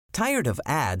Tired of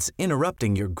ads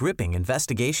interrupting your gripping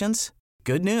investigations?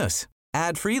 Good news.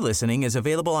 Ad-free listening is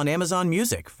available on Amazon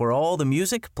Music for all the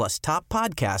music plus top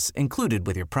podcasts included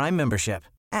with your Prime membership.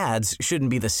 Ads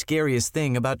shouldn't be the scariest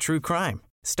thing about true crime.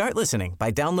 Start listening by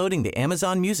downloading the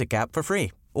Amazon Music app for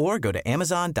free or go to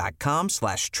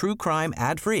amazon.com/truecrime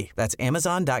ad-free. That's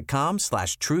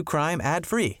amazon.com/truecrime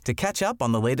ad-free to catch up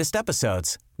on the latest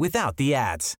episodes without the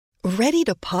ads. Ready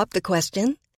to pop the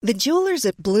question? The jewelers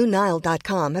at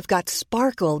BlueNile.com have got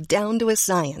sparkle down to a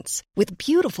science with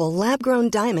beautiful lab-grown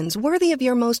diamonds worthy of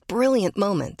your most brilliant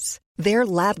moments. Their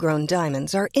lab-grown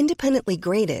diamonds are independently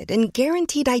graded and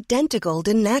guaranteed identical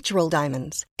to natural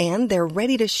diamonds, and they're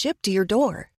ready to ship to your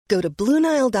door. Go to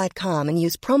BlueNile.com and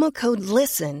use promo code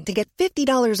LISTEN to get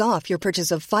 $50 off your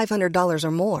purchase of $500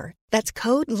 or more. That's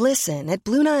code LISTEN at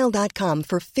BlueNile.com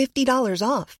for $50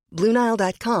 off.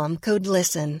 BlueNile.com, code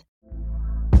LISTEN.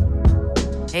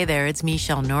 Hey there, it's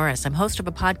Michelle Norris. I'm host of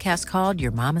a podcast called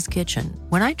Your Mama's Kitchen.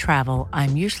 When I travel,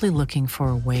 I'm usually looking for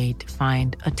a way to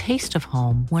find a taste of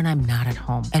home when I'm not at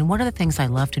home. And one of the things I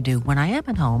love to do when I am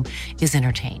at home is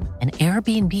entertain. And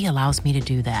Airbnb allows me to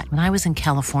do that. When I was in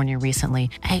California recently,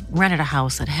 I rented a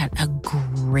house that had a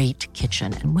great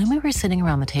kitchen. And when we were sitting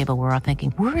around the table, we were all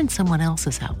thinking, we're in someone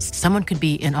else's house. Someone could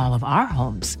be in all of our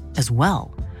homes as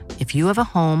well. If you have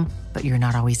a home, but you're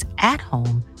not always at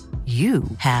home, you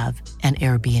have an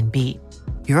Airbnb.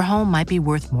 Your home might be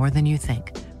worth more than you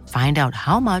think. Find out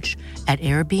how much at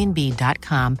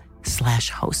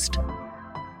airbnb.com/host.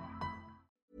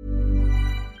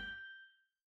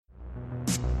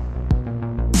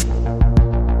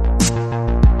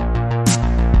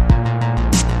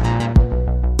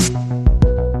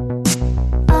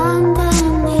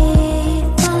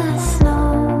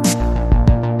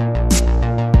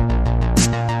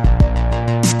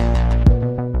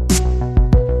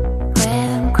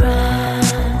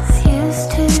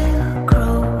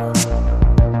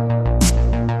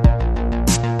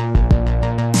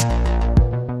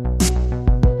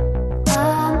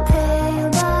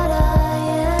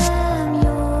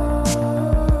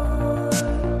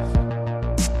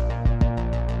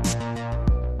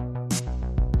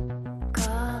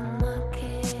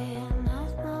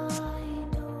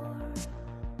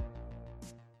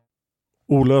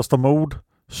 Olösta mord,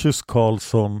 Kyss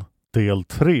Karlsson, del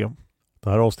 3. Det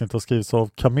här avsnittet har skrivits av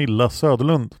Camilla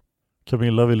Söderlund.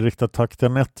 Camilla vill rikta tack till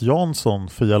Annette Jansson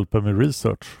för hjälpen med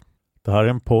research. Det här är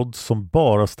en podd som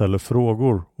bara ställer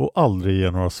frågor och aldrig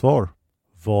ger några svar.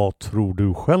 Vad tror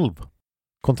du själv?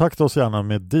 Kontakta oss gärna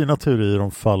med dina teorier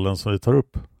om fallen som vi tar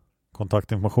upp.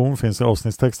 Kontaktinformation finns i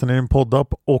avsnittstexten i din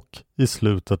poddapp och i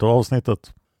slutet av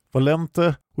avsnittet.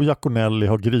 Valente och Giaconelli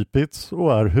har gripits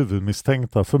och är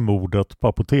huvudmisstänkta för mordet på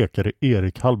apotekare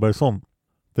Erik Hallbergsson.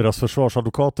 Deras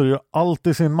försvarsadvokater gör allt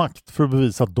i sin makt för att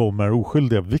bevisa att de är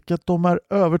oskyldiga, vilket de är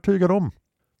övertygade om.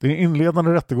 Den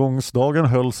inledande rättegångsdagen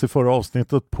hölls i förra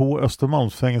avsnittet på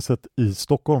Östermalmsfängelset i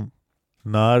Stockholm.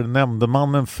 När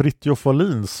nämndemannen Fritjof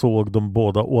Wallin såg de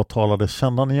båda åtalade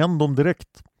kände han igen dem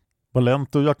direkt.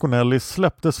 Valente och Giaconelli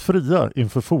släpptes fria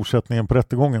inför fortsättningen på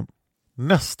rättegången.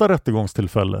 Nästa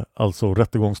rättegångstillfälle, alltså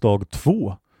rättegångsdag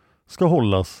 2, ska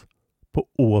hållas på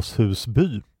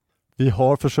Åshusby. Vi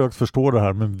har försökt förstå det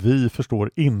här, men vi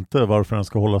förstår inte varför den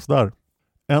ska hållas där.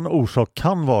 En orsak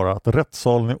kan vara att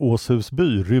rättssalen i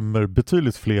Åshusby rymmer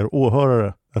betydligt fler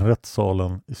åhörare än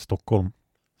rättssalen i Stockholm.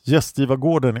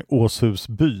 Gästgivargården i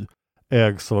Åshusby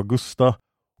ägs av Augusta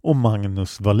och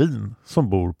Magnus Wallin som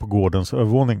bor på gårdens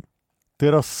övervåning.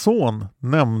 Deras son,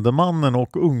 nämndemannen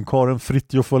och ungkaren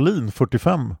Fritjof Wallin,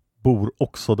 45, bor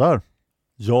också där.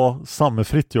 Ja, samme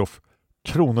Fritjof,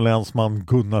 kronolänsman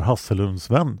Gunnar Hasselunds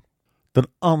vän. Den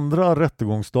andra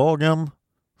rättegångsdagen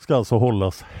ska alltså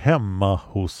hållas hemma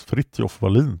hos Fritjof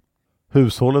Wallin.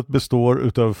 Hushållet består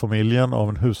utöver familjen av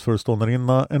en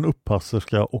husföreståndarinna, en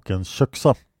upppasserska och en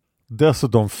köksa.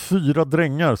 Dessutom 4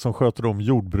 drängar som sköter om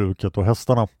jordbruket och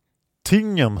hästarna.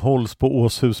 Tingen hålls på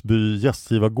Åshusby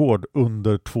gästgivargård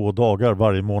under 2 dagar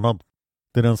varje månad.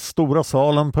 Det är den stora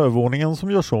salen på övervåningen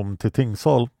som görs om till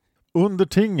tingsal. Under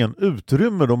tingen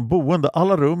utrymmer de boende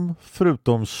alla rum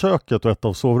förutom köket och ett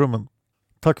av sovrummen.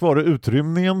 Tack vare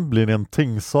utrymningen blir det en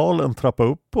tingsal, en trappa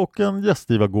upp och en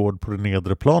gästgivargård på det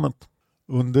nedre planet.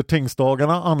 Under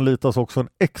tingsdagarna anlitas också en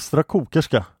extra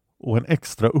kokerska och en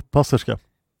extra upppasserska.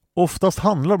 Oftast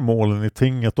handlar målen i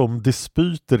tinget om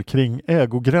dispyter kring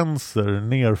ägogränser,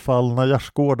 nerfallna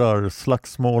gärdsgårdar,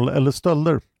 slagsmål eller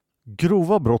stölder.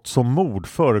 Grova brott som mord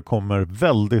förekommer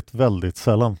väldigt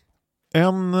sällan.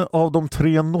 En av de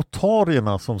 3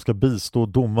 notarierna som ska bistå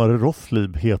domare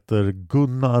Rothlieb heter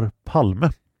Gunnar Palme.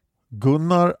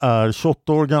 Gunnar är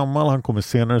 28 år gammal. Han kommer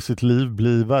senare i sitt liv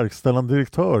bli verkställande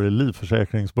direktör i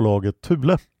livförsäkringsbolaget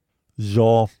Thule.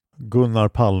 Ja, Gunnar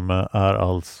Palme är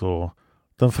alltså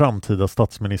den framtida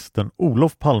statsministern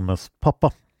Olof Palmes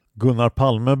pappa. Gunnar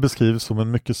Palme beskrivs som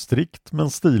en mycket strikt men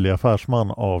stilig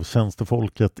affärsman av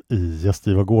tjänstefolket i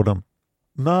Gästgivargården.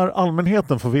 När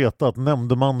allmänheten får veta att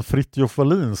nämndeman Fritiof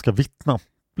Wallin ska vittna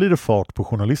blir det fart på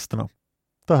journalisterna.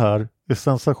 Det här är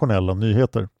sensationella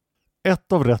nyheter.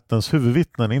 Ett av rättens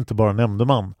huvudvittnen är inte bara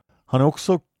nämndeman. Han är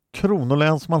också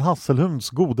kronolänsman Hasselhunds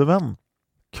gode vän.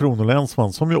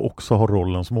 Kronolänsman som ju också har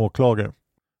rollen som åklagare.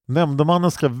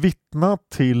 Nämndemannen ska vittna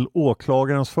till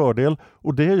åklagarens fördel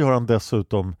och det gör han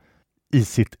dessutom i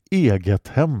sitt eget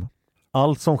hem.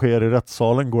 Allt som sker i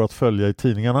rättssalen går att följa i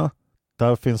tidningarna.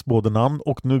 Där finns både namn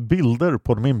och nu bilder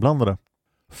på de inblandade.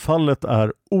 Fallet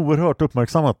är oerhört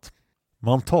uppmärksammat.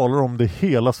 Man talar om det i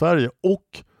hela Sverige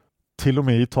och till och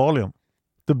med i Italien.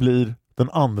 Det blir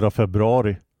den 2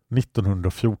 februari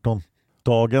 1914.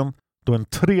 Dagen då en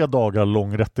 3 dagar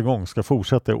lång rättegång ska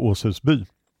fortsätta i Åshusby.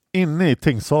 Inne i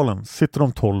tingssalen sitter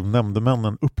de 12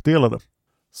 nämndemännen uppdelade.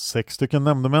 6 stycken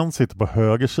nämndemän sitter på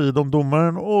höger sida om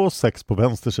domaren och 6 på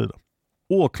vänster sida.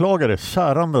 Åklagare,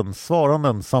 käranden,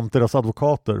 svaranden samt deras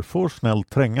advokater får snällt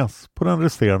trängas på den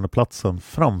resterande platsen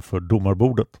framför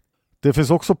domarbordet. Det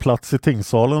finns också plats i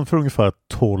tingssalen för ungefär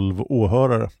 12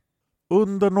 åhörare.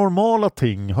 Under normala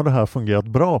ting har det här fungerat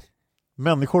bra.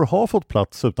 Människor har fått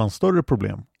plats utan större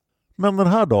problem. Men den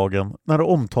här dagen, när det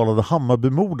omtalade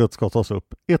Hammarbymordet ska tas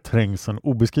upp, är trängseln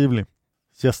obeskrivlig.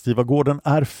 Gästgivargården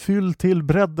är fylld till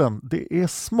bredden. Det är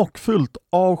smockfyllt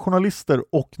av journalister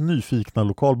och nyfikna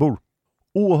lokalbor.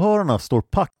 Åhörarna står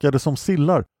packade som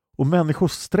sillar och människor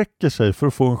sträcker sig för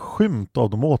att få en skymt av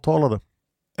de åtalade.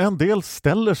 En del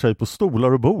ställer sig på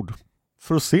stolar och bord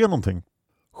för att se någonting.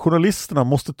 Journalisterna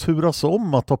måste turas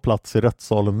om att ta plats i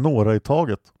rättssalen några i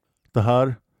taget. Det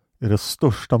här är det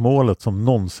största målet som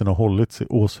någonsin har hållits i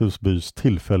Åshusbys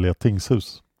tillfälliga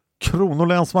tingshus.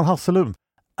 Kronolänsman Hasselhund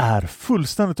är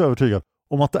fullständigt övertygad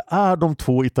om att det är de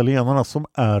 2 italienarna som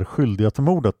är skyldiga till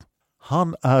mordet.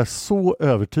 Han är så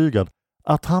övertygad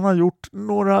att han har gjort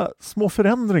några små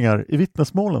förändringar i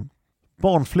vittnesmålen.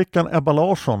 Barnflickan Ebba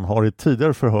Larsson har i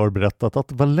tidigare förhör berättat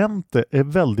att Valente är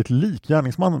väldigt lik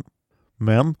gärningsmannen.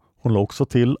 Men hon la också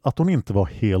till att hon inte var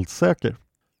helt säker.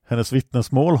 Hennes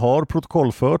vittnesmål har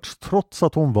protokollförts trots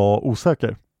att hon var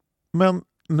osäker. Men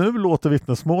nu låter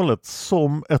vittnesmålet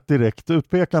som ett direkt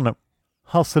utpekande.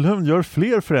 Hasselhund gör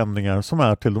fler förändringar som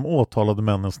är till de åtalade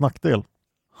männens nackdel.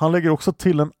 Han lägger också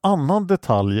till en annan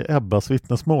detalj i Ebbas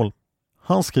vittnesmål.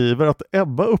 Han skriver att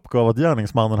Ebba uppgav att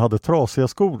gärningsmannen hade trasiga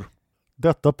skor.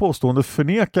 Detta påstående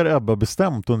förnekar Ebba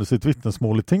bestämt under sitt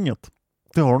vittnesmål i tinget.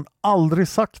 Det har hon aldrig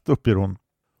sagt, uppger hon.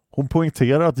 Hon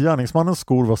poängterar att gärningsmannens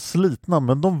skor var slitna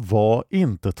men de var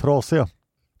inte trasiga.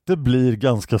 Det blir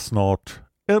ganska snart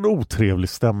en otrevlig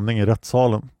stämning i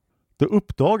rättssalen. Det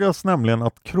uppdagas nämligen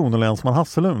att kronolänsman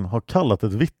Hasselhund har kallat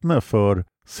ett vittne för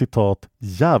citat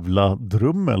jävla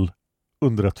drummel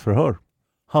under ett förhör.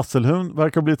 Hasselhund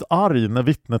verkar ha blivit arg när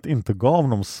vittnet inte gav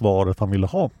honom svaret han ville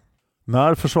ha.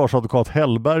 När försvarsadvokat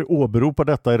Hellberg åberopar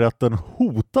detta i rätten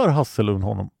hotar Hasselhund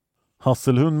honom.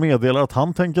 Hasselhund meddelar att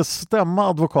han tänker stämma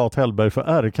advokat Hellberg för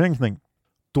ärekränkning.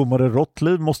 Domare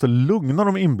Rottliv måste lugna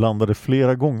de inblandade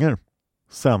flera gånger.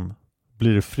 Sen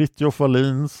blir det Fritiof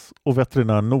Wallins och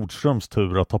veterinär Nordströms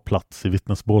tur att ta plats i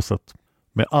vittnesbåset.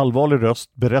 Med allvarlig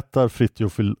röst berättar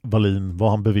Fritiof Wallin vad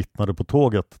han bevittnade på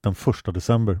tåget den 1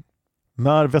 december.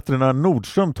 När veterinär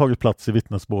Nordström tagit plats i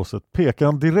vittnesbåset pekar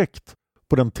han direkt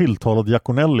på den tilltalade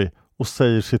Giaconelli och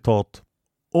säger citat: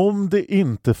 om det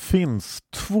inte finns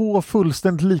 2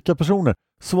 fullständigt lika personer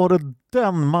så var det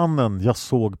den mannen jag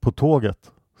såg på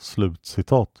tåget. Slut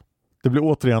citat. Det blir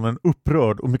återigen en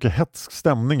upprörd och mycket hetsk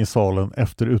stämning i salen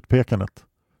efter utpekandet.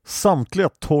 Samtliga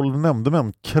 12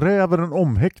 nämndemän kräver en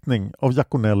omhäktning av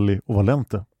Giaconelli och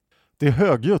Valente. Det är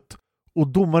högljutt och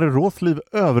domare Rothliv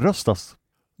överröstas.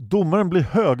 Domaren blir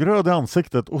högröd i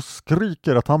ansiktet och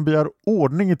skriker att han begär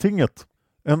ordning i tinget.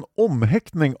 En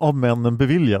omhäktning av männen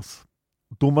beviljas.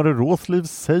 Domare Rothliv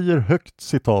säger högt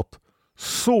citat: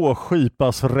 så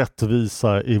skipas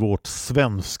rättvisa i vårt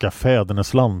svenska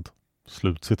fädernesland.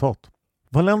 Slut citat.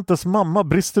 Valentes mamma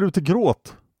brister ut i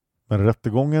gråt. Men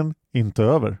rättegången inte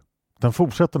över. Den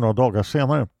fortsätter några dagar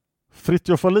senare.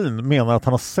 Fritiof Wallin menar att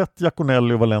han har sett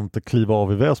Giaconelli och Valente kliva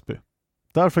av i Väsby.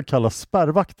 Därför kallas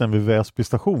spärrvakten vid Väsby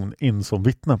station in som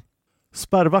vittne.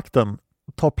 Spärrvakten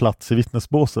tar plats i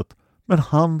vittnesbåset, men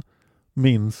han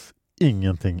minns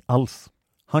ingenting alls.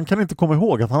 Han kan inte komma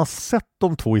ihåg att han har sett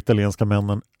de 2 italienska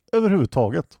männen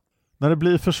överhuvudtaget. När det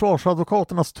blir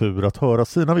försvarsadvokaternas tur att höra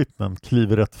sina vittnen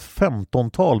kliver ett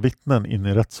 15-tal vittnen in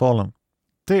i rättssalen.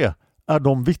 Det är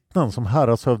de vittnen som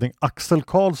häradshövding Axel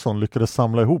Karlsson lyckades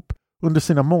samla ihop under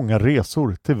sina många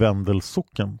resor till Vendels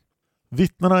socken.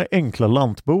 Vittnena är enkla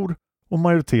lantbor och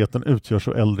majoriteten utgörs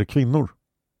av äldre kvinnor.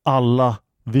 Alla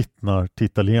vittnar till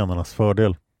italienarnas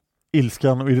fördel.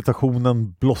 Ilskan och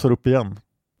irritationen blossar upp igen.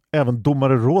 Även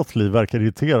domare Råthliv verkar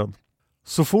irriterad.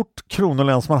 Så fort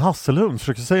kronolänsman Hasselhund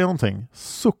försöker säga någonting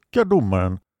suckar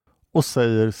domaren och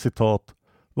säger citat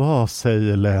 "Vad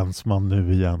säger länsman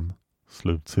nu igen?"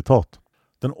 Slut citat.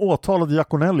 Den åtalade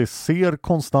Iaconelli ser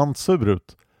konstant sur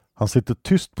ut. Han sitter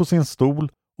tyst på sin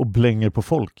stol och blänger på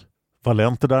folk.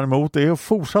 Valente däremot är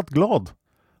fortsatt glad.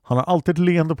 Han har alltid ett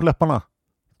leende på läpparna.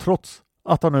 Trots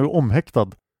att han nu är omhäktad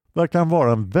verkar han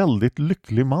vara en väldigt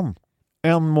lycklig man.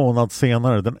 En månad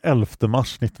senare, den 11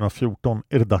 mars 1914,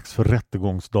 är det dags för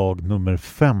rättegångsdag nummer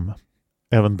 5.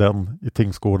 Även den i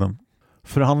tingsgården.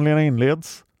 Förhandlingarna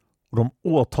inleds och de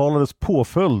åtalades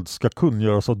påföljd ska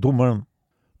kungöras av domaren.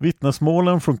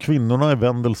 Vittnesmålen från kvinnorna i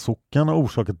Vendels socken har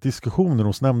orsakat diskussioner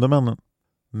hos nämndemännen.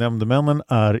 Nämndemännen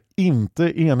är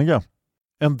inte eniga.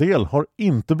 En del har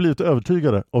inte blivit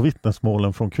övertygade av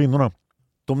vittnesmålen från kvinnorna.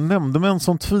 De nämndemän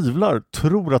som tvivlar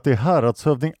tror att det är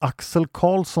häradshövding Axel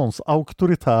Karlssons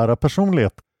auktoritära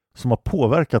personlighet som har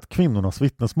påverkat kvinnornas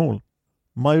vittnesmål.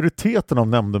 Majoriteten av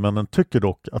nämndemännen tycker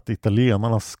dock att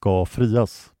italienarna ska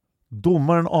frias.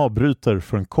 Domaren avbryter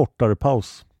för en kortare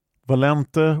paus.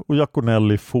 Valente och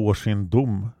Iaconelli får sin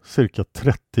dom cirka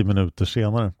 30 minuter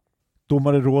senare.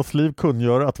 Domare Råthliv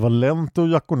kungör att Valente och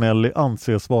Iaconelli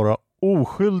anses vara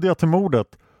oskyldiga till mordet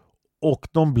och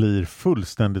de blir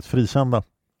fullständigt frikända.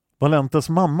 Valentes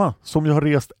mamma, som ju har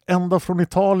rest ända från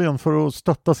Italien för att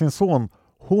stötta sin son,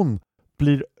 hon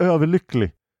blir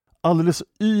överlycklig. Alldeles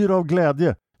yr av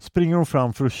glädje springer hon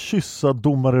fram för att kyssa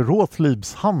domare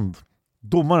Råthlivs hand.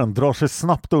 Domaren drar sig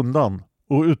snabbt undan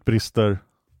och utbrister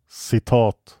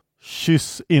citat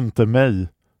 "Kyss inte mig,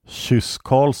 kyss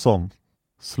Karlsson."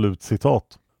 Slut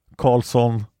citat.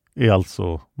 Karlsson är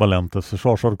alltså Valentes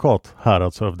försvarsadvokat,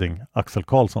 häradshövding Axel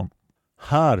Karlsson.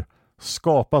 Här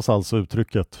skapas alltså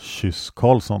uttrycket "kyss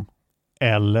Karlsson".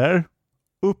 Eller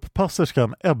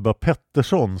upppasserskan Ebba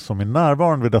Pettersson, som är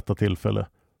närvarande vid detta tillfälle,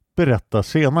 berättar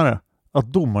senare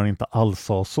att domaren inte alls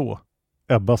sa så.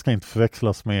 Ebba ska inte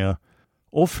förväxlas med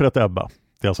offret Ebba.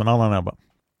 Det är alltså en annan Ebba.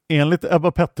 Enligt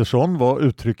Ebba Pettersson var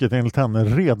uttrycket enligt henne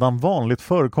redan vanligt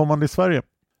förekommande i Sverige.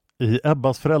 I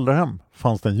Ebbas föräldrahem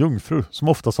fanns det en jungfru som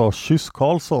ofta sa "kyss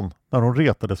Karlsson" när hon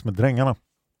retades med drängarna.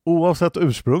 Oavsett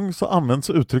ursprung så används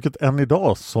uttrycket än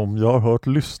idag, som jag har hört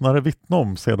lyssnare vittna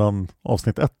om sedan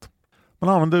avsnitt 1. Man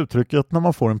använder uttrycket när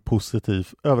man får en positiv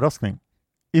överraskning.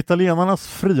 Italienarnas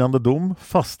friande dom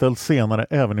fastställs senare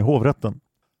även i hovrätten.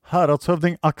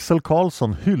 Häradshövding Axel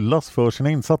Karlsson hyllas för sina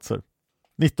insatser.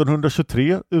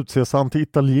 1923 utses han till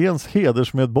italiensk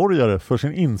hedersmedborgare för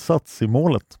sin insats i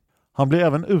målet. Han blir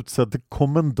även utsedd till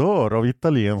kommendör av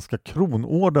italienska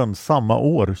kronorden samma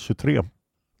år, 23.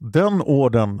 Den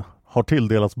orden har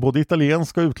tilldelats både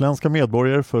italienska och utländska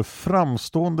medborgare för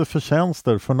framstående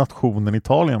förtjänster för nationen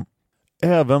Italien.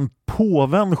 Även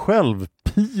påven själv,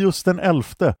 Pius den 11,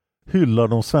 hyllar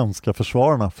de svenska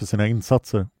försvararna för sina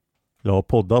insatser. Jag har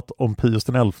poddat om Pius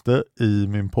den 11 i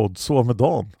min podd Sov med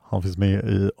Dan. Han finns med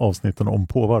i avsnitten om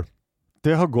påvar.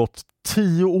 Det har gått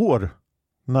 10 år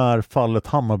när fallet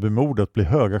Hammarbymordet blir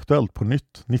högaktuellt på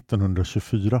nytt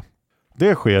 1924.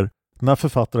 Det sker när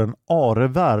författaren Are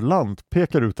Wärland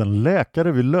pekar ut en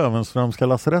läkare vid Löwenströmska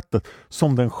lasarettet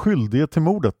som den skyldige till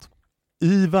mordet.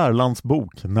 I Wärlands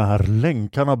bok När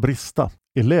länkarna brista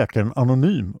är läkaren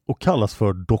anonym och kallas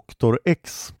för Dr.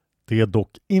 X. Det är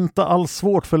dock inte alls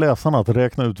svårt för läsarna att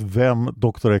räkna ut vem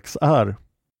Dr. X är.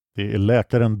 Det är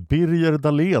läkaren Birger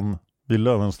Dahlén vid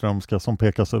Löwenströmska som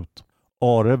pekas ut.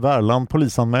 Are Wärland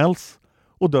polisanmäls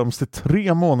och döms till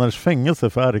 3 månaders fängelse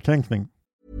för ärekränkning.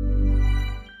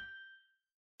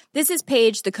 This is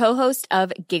Paige, the co-host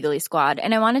of Giggly Squad,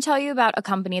 and I want to tell you about a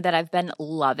company that I've been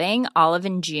loving,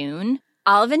 Olive & June.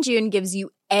 Olive & June gives you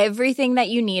everything that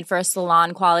you need for a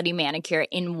salon-quality manicure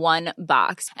in one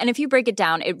box. And if you break it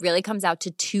down, it really comes out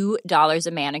to $2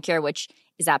 a manicure, which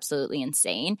is absolutely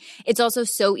insane. It's also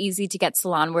so easy to get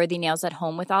salon-worthy nails at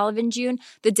home with Olive & June.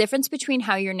 The difference between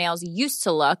how your nails used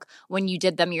to look when you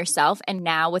did them yourself and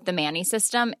now with the Mani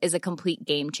system is a complete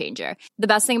game changer. The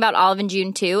best thing about Olive &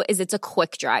 June too is it's a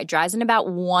quick dry. Dries in about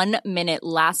 1 minute,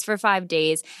 lasts for 5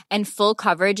 days, and full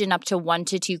coverage in up to 1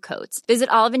 to 2 coats. Visit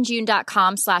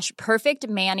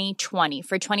oliveandjune.com/perfectmani20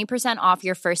 for 20% off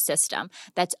your first system.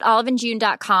 That's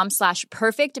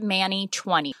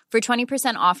oliveandjune.com/perfectmani20 for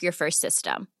 20% off your first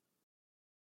system.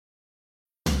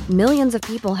 Millions of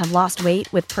people have lost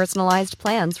weight with personalized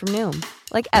plans from Noom.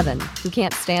 Like Evan, who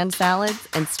can't stand salads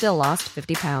and still lost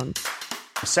 50 pounds.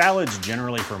 Salads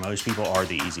generally for most people are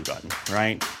the easy button,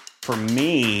 right? For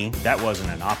me, that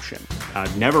wasn't an option.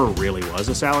 I never really was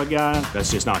a salad guy.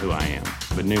 That's just not who I am.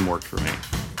 But Noom worked for me.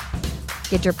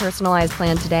 Get your personalized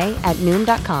plan today at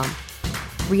Noom.com.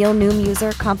 Real Noom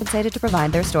user compensated to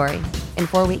provide their story. In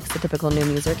 4 weeks, the typical Noom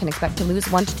user can expect to lose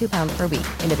 1 to 2 pounds per week.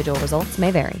 Individual results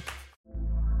may vary.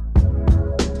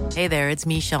 Hey there, it's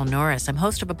Michelle Norris. I'm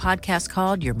host of a podcast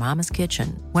called Your Mama's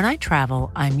Kitchen. When I travel,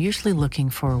 I'm usually looking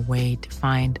for a way to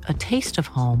find a taste of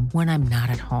home when I'm not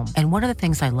at home. And one of the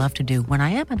things I love to do when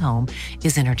I am at home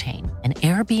is entertain. And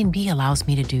Airbnb allows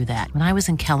me to do that. When I was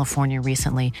in California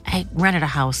recently, I rented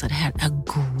a house that had a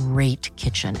great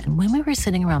kitchen. And when we were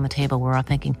sitting around the table, we were all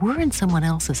thinking, we're in someone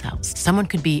else's house. Someone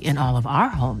could be in all of our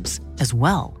homes as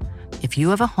well. If you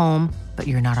have a home, but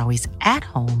you're not always at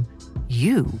home,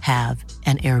 you have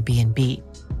an Airbnb.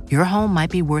 Your home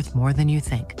might be worth more than you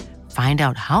think. Find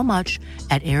out how much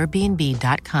at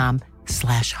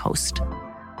airbnb.com/host.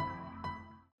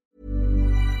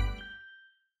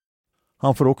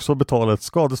 Han får också betala ett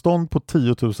skadestånd på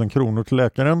 10 000 kronor till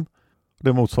läkaren.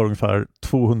 Det motsvarar ungefär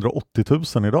 280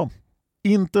 000 idag.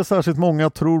 Inte särskilt många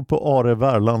tror på Are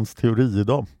Wärlands teori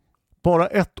idag. Bara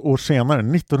ett år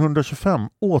senare, 1925,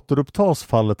 återupptas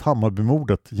fallet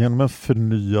Hammarbymordet genom en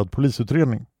förnyad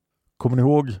polisutredning. Kommer ni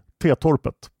ihåg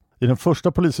T-torpet? I den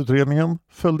första polisutredningen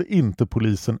följde inte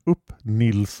polisen upp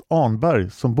Nils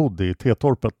Arnberg som bodde i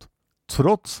T-torpet.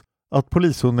 Trots att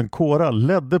polishunden Cora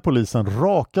ledde polisen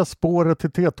raka spåret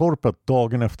till T-torpet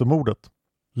dagen efter mordet.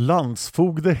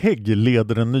 Landsfogde Hägg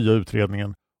leder den nya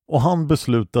utredningen och han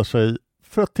beslutar sig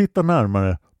för att titta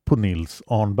närmare på Nils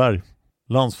Arnberg.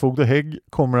 Landsfogde Hägg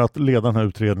kommer att leda den här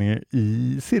utredningen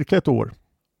i cirka ett år.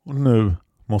 Och nu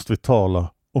måste vi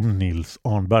tala om Nils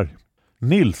Arnberg.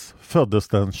 Nils föddes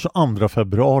den 22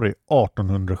 februari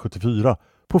 1874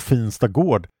 på Finsta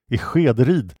gård i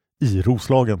Skederid i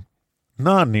Roslagen.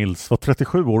 När Nils var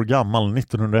 37 år gammal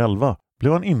 1911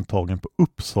 blev han intagen på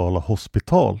Uppsala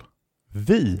hospital.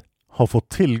 Vi har fått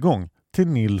tillgång till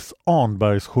Nils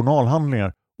Arnbergs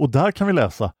journalhandlingar och där kan vi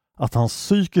läsa att hans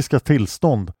psykiska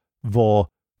tillstånd var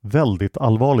väldigt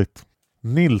allvarligt.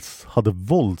 Nils hade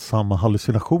våldsamma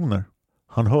hallucinationer.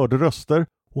 Han hörde röster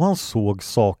och han såg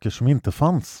saker som inte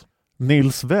fanns.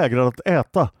 Nils vägrade att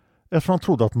äta eftersom han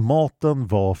trodde att maten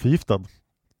var förgiftad.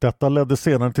 Detta ledde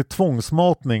senare till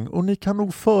tvångsmatning och ni kan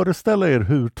nog föreställa er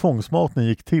hur tvångsmatning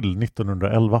gick till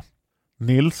 1911.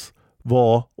 Nils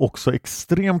var också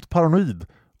extremt paranoid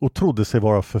och trodde sig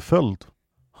vara förföljd.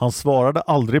 Han svarade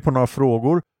aldrig på några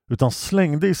frågor utan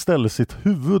slängde istället sitt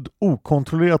huvud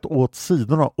okontrollerat åt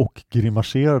sidorna och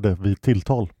grimaserade vid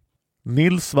tilltal.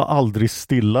 Nils var aldrig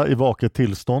stilla i vaket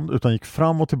tillstånd utan gick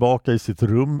fram och tillbaka i sitt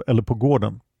rum eller på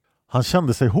gården. Han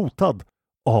kände sig hotad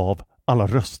av alla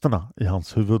rösterna i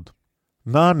hans huvud.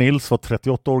 När Nils var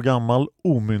 38 år gammal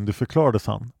omyndigförklarades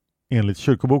han. Enligt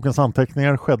kyrkobokens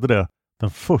anteckningar skedde det den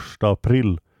 1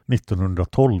 april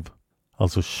 1912,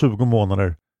 alltså 20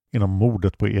 månader innan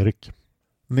mordet på Erik.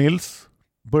 Nils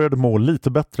började må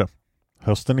lite bättre.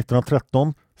 Hösten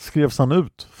 1913 skrevs han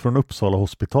ut från Uppsala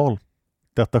hospital.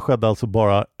 Detta skedde alltså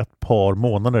bara ett par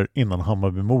månader innan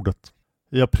Hammarbymordet.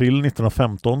 I april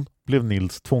 1915 blev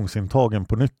Nils tvångsintagen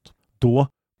på nytt. Då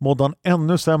mådde han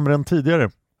ännu sämre än tidigare.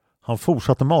 Han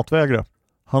fortsatte matvägra.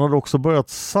 Han hade också börjat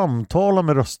samtala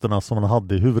med rösterna som han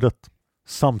hade i huvudet.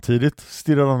 Samtidigt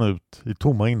stirrade han ut i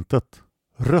tomma intet.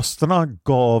 Rösterna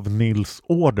gav Nils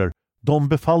order. De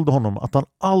befallde honom att han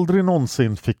aldrig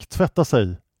någonsin fick tvätta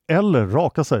sig eller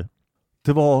raka sig.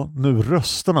 Det var nu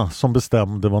rösterna som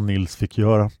bestämde vad Nils fick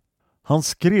göra. Han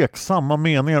skrek samma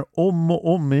meningar om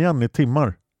och om igen i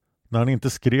timmar. När han inte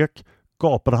skrek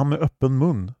gapade han med öppen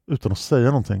mun utan att säga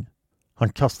någonting. Han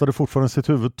kastade fortfarande sitt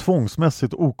huvud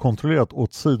tvångsmässigt och okontrollerat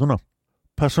åt sidorna.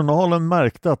 Personalen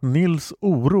märkte att Nils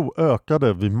oro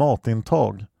ökade vid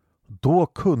matintag. Då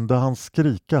kunde han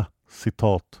skrika,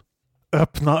 citat: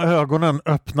 öppna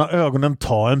ögonen,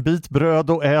 ta en bit bröd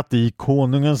och ät i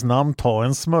konungens namn, ta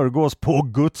en smörgås, på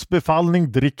Guds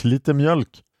befallning drick lite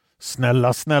mjölk.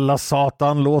 Snälla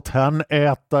satan, låt han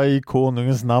äta i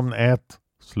konungens namn, ät.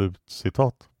 Slut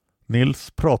citat.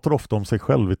 Nils pratar ofta om sig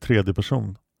själv i tredje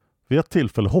person. Vid ett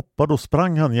tillfälle hoppade och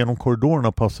sprang han genom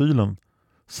korridorerna på asylen.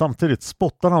 Samtidigt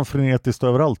spottade han frenetiskt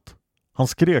överallt. Han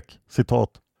skrek, citat: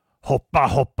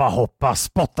 hoppa,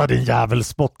 spotta din jävel,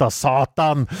 spotta,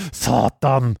 satan.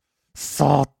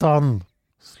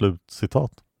 Slut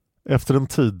citat. Efter en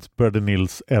tid började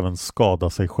Nils även skada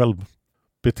sig själv.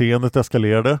 Beteendet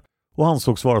eskalerade och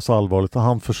ansågs vara så allvarligt att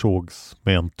han försågs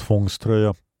med en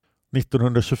tvångströja.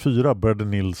 1924 började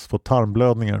Nils få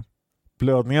tarmblödningar.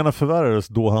 Blödningarna förvärrades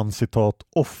då han, citat,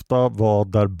 ofta var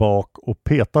där bak och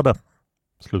petade,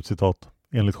 slutcitat,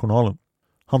 enligt journalen.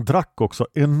 Han drack också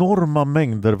enorma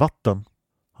mängder vatten.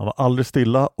 Han var aldrig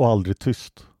stilla och aldrig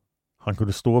tyst. Han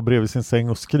kunde stå bredvid sin säng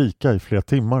och skrika i flera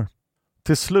timmar.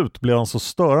 Till slut blev han så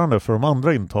störande för de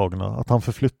andra intagna att han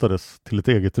förflyttades till ett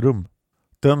eget rum.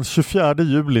 Den 24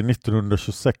 juli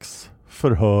 1926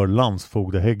 förhör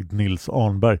landsfogdehägd Nils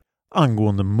Arnberg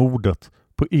angående mordet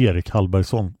på Erik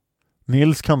Hallbergsson.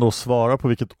 Nils kan då svara på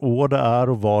vilket år det är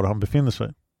och var han befinner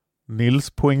sig.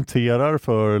 Nils poängterar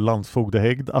för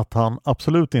landsfogdehägd att han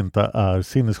absolut inte är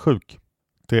sinnessjuk.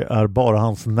 Det är bara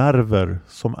hans nerver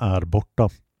som är borta.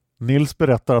 Nils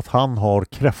berättar att han har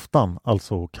kräftan,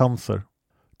 alltså cancer.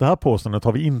 Det här påståendet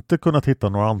har vi inte kunnat hitta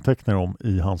några anteckningar om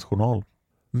i hans journal.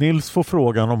 Nils får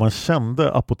frågan om han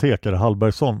kände apotekare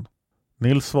Hallbergsson.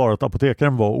 Nils svarar att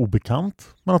apotekaren var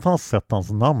obekant, men att han sett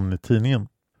hans namn i tidningen.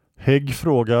 Hägg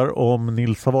frågar om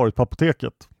Nils har varit på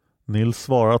apoteket. Nils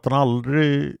svarar att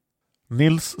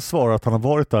han har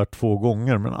varit där 2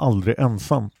 gånger, men aldrig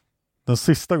ensam. Den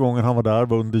sista gången han var där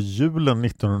var under julen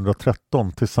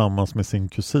 1913 tillsammans med sin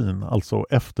kusin, alltså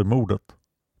efter mordet.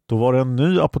 Då var det en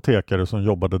ny apotekare som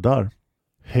jobbade där.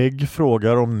 Hägg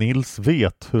frågar om Nils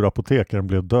vet hur apotekaren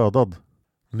blev dödad.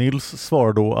 Nils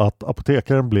svarar då att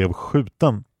apotekaren blev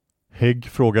skjuten. Hägg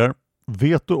frågar,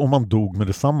 vet du om han dog med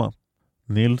detsamma?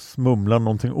 Nils mumlar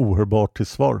någonting ohörbart till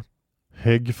svar.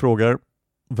 Hägg frågar,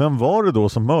 vem var det då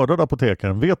som mördade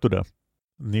apotekaren, vet du det?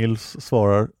 Nils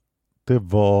svarar, det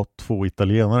var 2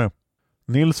 italienare.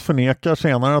 Nils förnekar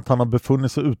senare att han har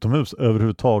befunnit sig utomhus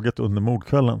överhuvudtaget under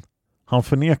mordkvällen. Han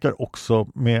förnekar också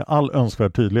med all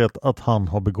önskvärd tydlighet att han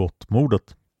har begått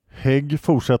mordet. Hägg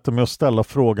fortsätter med att ställa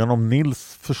frågan om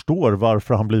Nils förstår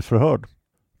varför han blir förhörd.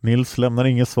 Nils lämnar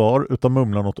inget svar utan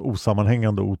mumlar något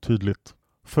osammanhängande och otydligt.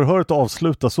 Förhöret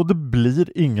avslutas och det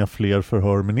blir inga fler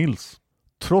förhör med Nils.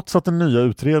 Trots att den nya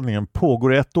utredningen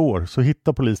pågår 1 år så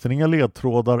hittar polisen inga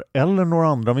ledtrådar eller några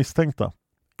andra misstänkta.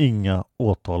 Inga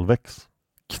åtal väcks.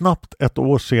 Knappt 1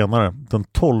 år senare, den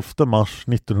 12 mars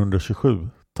 1927,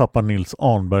 tappar Nils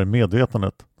Arnberg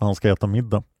medvetandet när han ska äta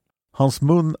middag. Hans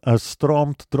mun är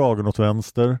stramt dragen åt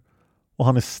vänster och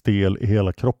han är stel i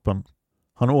hela kroppen.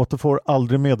 Han återfår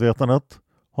aldrig medvetandet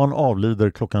och han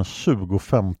avlider klockan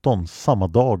 20.15 samma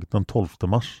dag den 12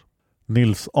 mars.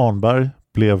 Nils Arnberg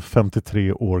blev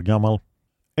 53 år gammal.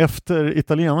 Efter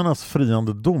italienarnas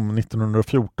friande dom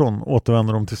 1914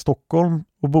 återvände de till Stockholm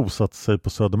och bosatte sig på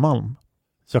Södermalm.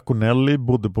 Giaconelli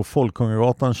bodde på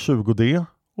Folkungagatan 20D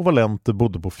och Valente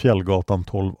bodde på Fjällgatan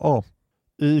 12A.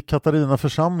 I Katarina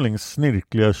församlings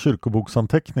snirkliga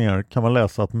kyrkoboksanteckningar kan man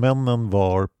läsa att männen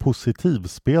var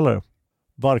positivspelare.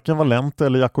 Varken Valente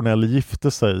eller Giaconelli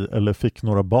gifte sig eller fick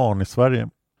några barn i Sverige.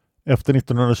 Efter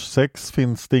 1926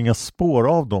 finns det inga spår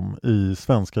av dem i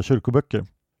svenska kyrkoböcker.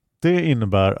 Det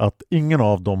innebär att ingen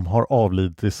av dem har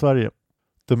avlidit i Sverige.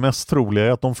 Det mest troliga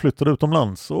är att de flyttade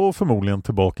utomlands och förmodligen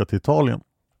tillbaka till Italien.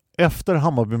 Efter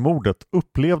Hammarbymordet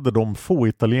upplevde de få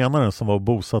italienare som var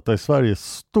bosatta i Sverige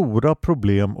stora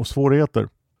problem och svårigheter.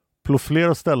 På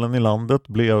flera ställen i landet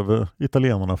blev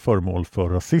italienarna föremål för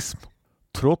rasism.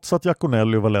 Trots att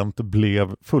Giaconelli och Valente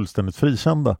blev fullständigt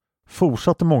frikända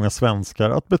fortsatte många svenskar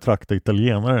att betrakta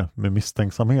italienare med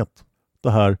misstänksamhet.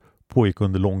 Det här pågick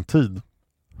under lång tid.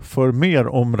 För mer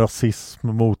om rasism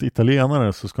mot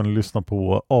italienare så ska ni lyssna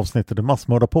på avsnittet i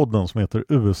Massmördarpodden som heter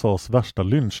USAs värsta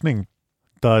lynchning.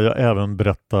 Där jag även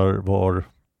berättar var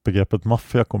begreppet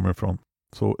maffia kommer ifrån.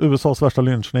 Så USAs värsta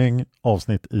lynchning,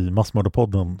 avsnitt i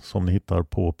Massmördarpodden som ni hittar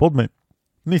på Podme.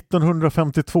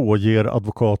 1952 ger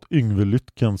advokat Yngve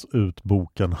Lytkens ut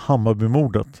boken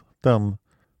Hammarbymordet. Den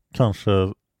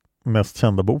kanske mest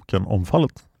kända boken om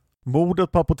fallet.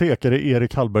 Mordet på apotekare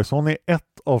Erik Hallbergsson är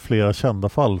ett av flera kända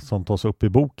fall som tas upp i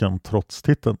boken trots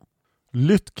titeln.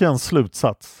 Lytkens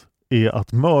slutsats är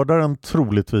att mördaren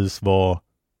troligtvis var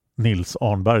Nils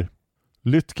Arnberg.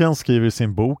 Lytken skriver i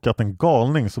sin bok att en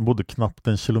galning som bodde knappt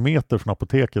 1 kilometer från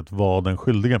apoteket var den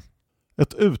skyldige.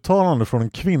 Ett uttalande från en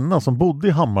kvinna som bodde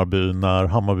i Hammarby när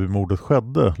Hammarbymordet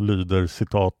skedde lyder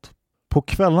citat: på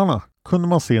kvällarna kunde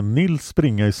man se Nils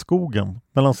springa i skogen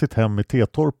mellan sitt hem i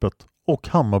Tetorpet och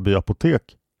Hammarby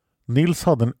apotek. Nils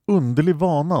hade en underlig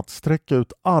vana att sträcka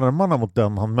ut armarna mot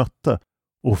den han mötte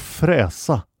och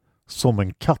fräsa som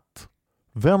en katt.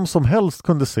 Vem som helst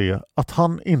kunde se att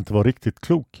han inte var riktigt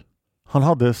klok. Han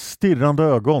hade stirrande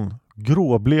ögon,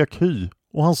 gråblek hy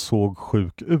och han såg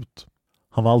sjuk ut.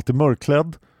 Han var alltid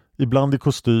mörkklädd, ibland i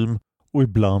kostym och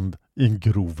ibland i en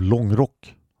grov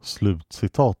långrock. Slut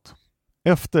citat.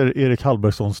 Efter Erik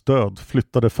Hallbergssons död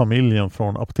flyttade familjen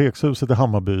från Apotekshuset i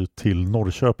Hammarby till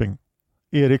Norrköping.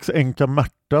 Eriks änka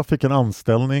Märta fick en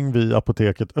anställning vid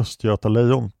apoteket Östgöta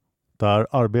Lejon. Där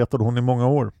arbetade hon i många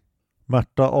år.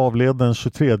 Märta avled den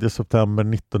 23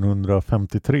 september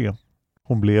 1953.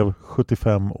 Hon blev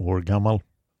 75 år gammal.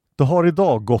 Det har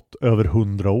idag gått över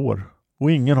 100 år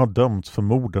och ingen har dömts för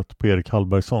mordet på Erik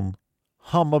Hallbergsson.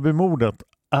 Hammarbymordet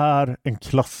är en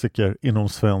klassiker inom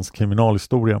svensk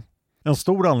kriminalhistoria. En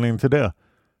stor anledning till det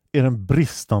är den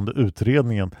bristande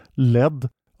utredningen ledd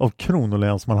av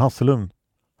kronolänsman Hasselund.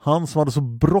 Han som hade så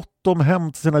bråttom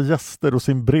hem till sina gäster och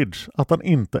sin bridge att han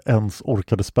inte ens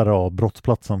orkade spärra av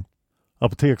brottsplatsen.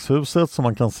 Apotekshuset som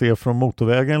man kan se från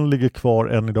motorvägen ligger kvar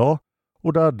än idag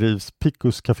och där drivs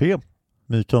Pickus Café.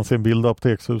 Ni kan se en bild av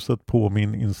Apotekshuset på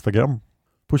min Instagram.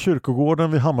 På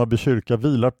kyrkogården vid Hammarby kyrka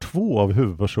vilar 2 av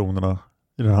huvudpersonerna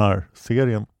i den här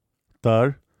serien.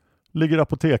 Där ligger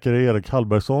apotekare Erik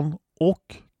Hallbergsson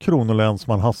och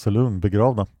kronolänsman Hasselund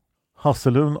begravda.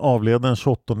 Hasselund avled den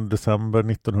 28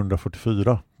 december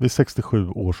 1944 vid 67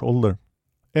 års ålder.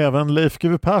 Även Leif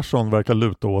GW Persson verkar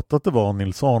luta åt att det var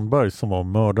Nils Arnberg som var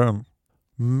mördaren.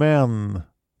 Men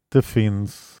det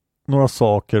finns några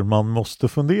saker man måste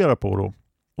fundera på då.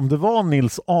 Om det var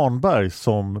Nils Arnberg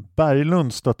som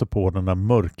Berglund stötte på den där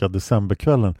mörka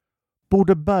decemberkvällen,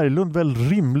 borde Berglund väl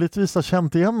rimligtvis ha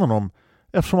känt igen honom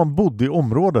eftersom han bodde i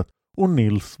området och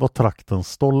Nils var traktens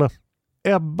stolle.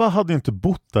 Ebba hade inte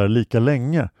bott där lika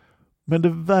länge, men det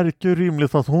verkar ju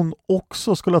rimligt att hon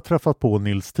också skulle ha träffat på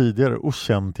Nils tidigare och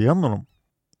känt igen honom.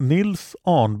 Nils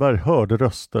Arnberg hörde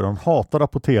röster och han hatade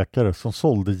apotekare som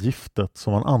sålde giftet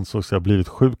som han ansåg sig ha blivit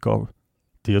sjuk av.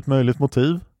 Det är ett möjligt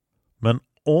motiv, men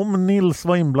om Nils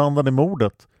var inblandad i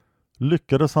mordet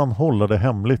lyckades han hålla det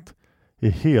hemligt i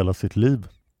hela sitt liv.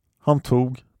 Han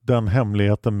tog den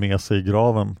hemligheten med sig i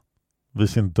graven vid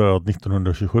sin död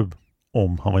 1927,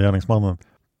 om han var gärningsmannen.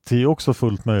 Det är också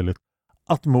fullt möjligt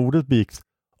att mordet begicks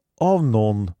av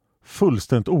någon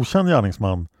fullständigt okänd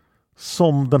gärningsman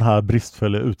som den här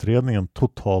bristfälliga utredningen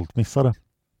totalt missade.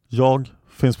 Jag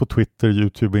finns på Twitter,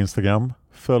 YouTube och Instagram.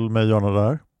 Följ mig gärna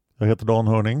där. Jag heter Dan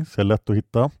Hörning, så är lätt att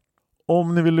hitta.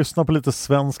 Om ni vill lyssna på lite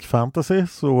svensk fantasy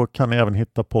så kan ni även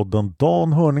hitta podden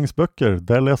Dan Hörnings böcker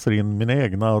där jag läser in mina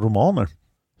egna romaner.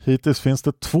 Hittills finns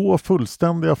det 2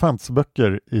 fullständiga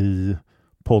fantasyböcker i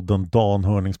podden Dan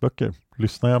Hörnings böcker.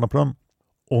 Lyssna gärna på dem.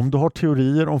 Om du har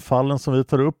teorier om fallen som vi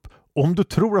tar upp, om du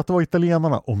tror att det var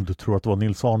italienarna, om du tror att det var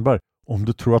Nils Arnberg, om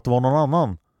du tror att det var någon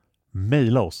annan,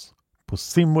 mejla oss på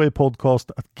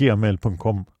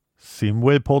simwaypodcast@gmail.com.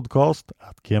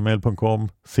 simwaypodcast@gmail.com.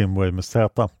 Simway med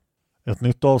Z. Ett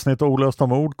nytt avsnitt av Olösta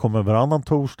mord kommer varannan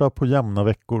torsdag på jämna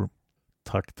veckor.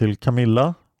 Tack till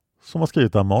Camilla som har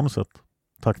skrivit det här manuset.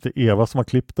 Tack till Eva som har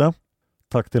klippt det.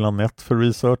 Tack till Annette för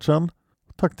researchen.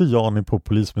 Tack till Jani på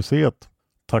Polismuseet.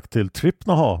 Tack till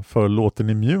Tripnaha för låten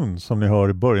Immune som ni hör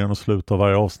i början och slut av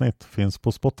varje avsnitt. Finns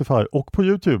på Spotify och på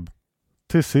YouTube.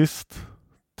 Till sist,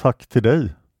 tack till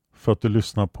dig för att du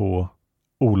lyssnar på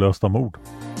Olösta mord.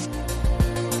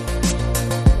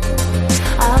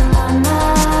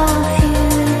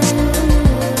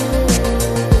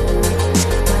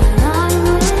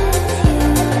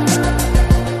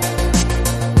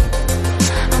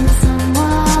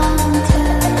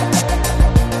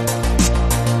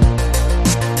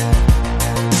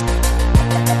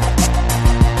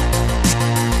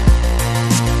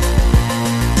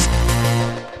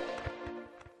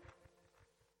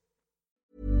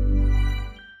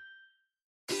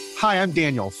 Hi, I'm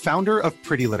Daniel, founder of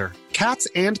Pretty Litter. Cats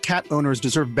and cat owners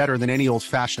deserve better than any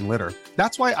old-fashioned litter.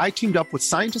 That's why I teamed up with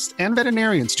scientists and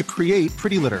veterinarians to create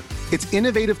Pretty Litter. Its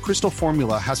innovative crystal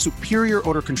formula has superior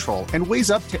odor control and weighs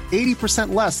up to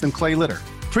 80% less than clay litter.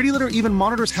 Pretty Litter even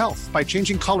monitors health by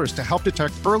changing colors to help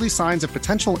detect early signs of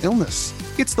potential illness.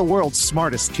 It's the world's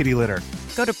smartest kitty litter.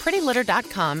 Go to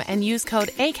prettylitter.com and use code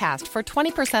ACAST for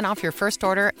 20% off your first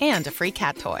order and a free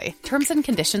cat toy. Terms and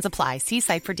conditions apply. See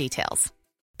site for details.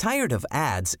 Tired of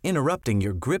ads interrupting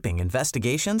your gripping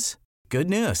investigations? Good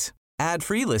news.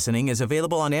 Ad-free listening is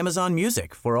available on Amazon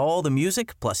Music for all the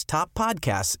music plus top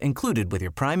podcasts included with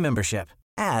your Prime membership.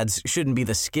 Ads shouldn't be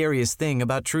the scariest thing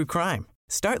about true crime.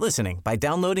 Start listening by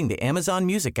downloading the Amazon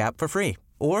Music app for free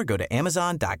or go to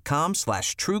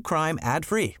amazon.com/truecrime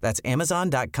ad-free. That's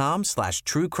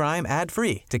amazon.com/truecrime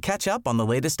ad-free to catch up on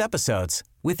the latest episodes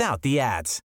without the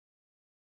ads.